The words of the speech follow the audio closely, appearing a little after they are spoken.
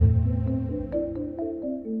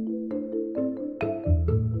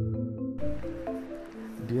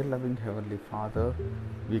loving Heavenly Father,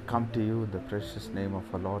 we come to you in the precious name of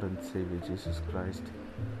our Lord and Savior Jesus Christ.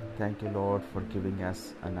 Thank you, Lord, for giving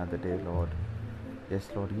us another day, Lord. Yes,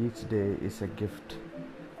 Lord, each day is a gift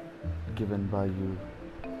given by you.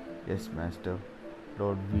 Yes, Master.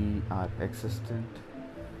 Lord, we are existent.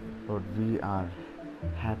 Lord, we are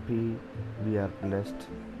happy. We are blessed.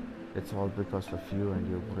 It's all because of you and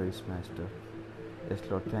your grace, Master. Yes,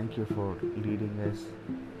 Lord, thank you for leading us,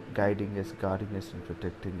 guiding us, guarding us, and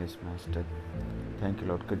protecting us, Master. Thank you,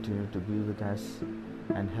 Lord. Continue to be with us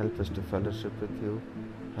and help us to fellowship with you.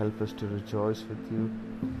 Help us to rejoice with you.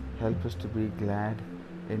 Help us to be glad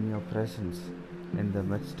in your presence in the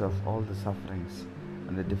midst of all the sufferings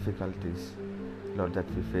and the difficulties, Lord, that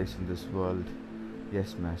we face in this world.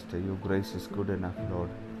 Yes, Master, your grace is good enough, Lord.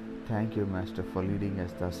 Thank you, Master, for leading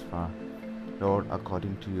us thus far. Lord,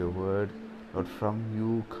 according to your word, Lord, from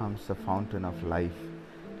you comes the fountain of life.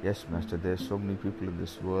 Yes, Master, there are so many people in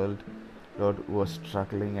this world, Lord, who are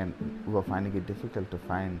struggling and who are finding it difficult to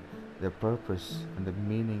find the purpose and the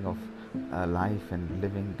meaning of life and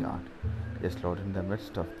living, God. Yes, Lord, in the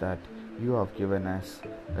midst of that, you have given us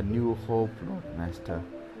a new hope, Lord, Master.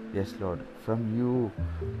 Yes, Lord, from you,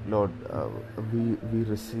 Lord, we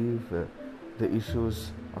receive the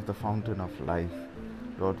issues of the fountain of life.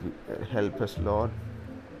 Lord, help us, Lord,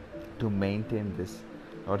 to maintain this.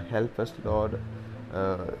 Lord, help us, Lord,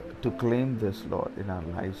 to claim this, Lord, in our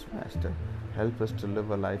lives, Master. Help us to live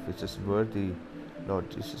a life which is worthy, Lord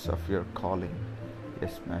Jesus, of your calling.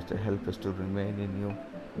 Yes, Master, help us to remain in you.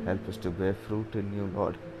 Help us to bear fruit in you,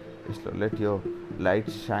 Lord. Yes, Lord, let your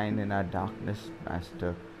light shine in our darkness,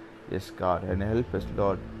 Master. Yes, God, and help us,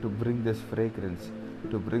 Lord, to bring this fragrance,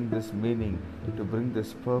 to bring this meaning, to bring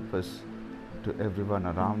this purpose to everyone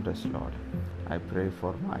around us, Lord. I pray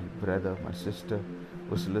for my brother, my sister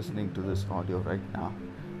who's listening to this audio right now.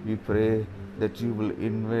 We pray that you will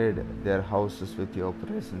invade their houses with your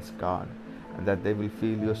presence, God, and that they will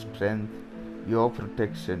feel your strength, your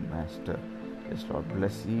protection, Master. Yes, Lord,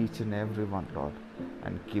 bless each and every one, Lord,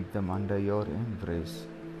 and keep them under your embrace.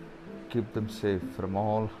 Keep them safe from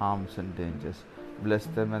all harms and dangers. Bless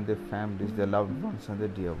them and their families, their loved ones and their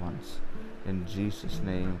dear ones. In Jesus'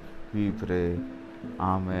 name we pray.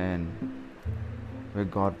 Amen. May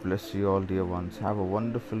God bless you all, dear ones. Have a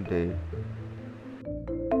wonderful day.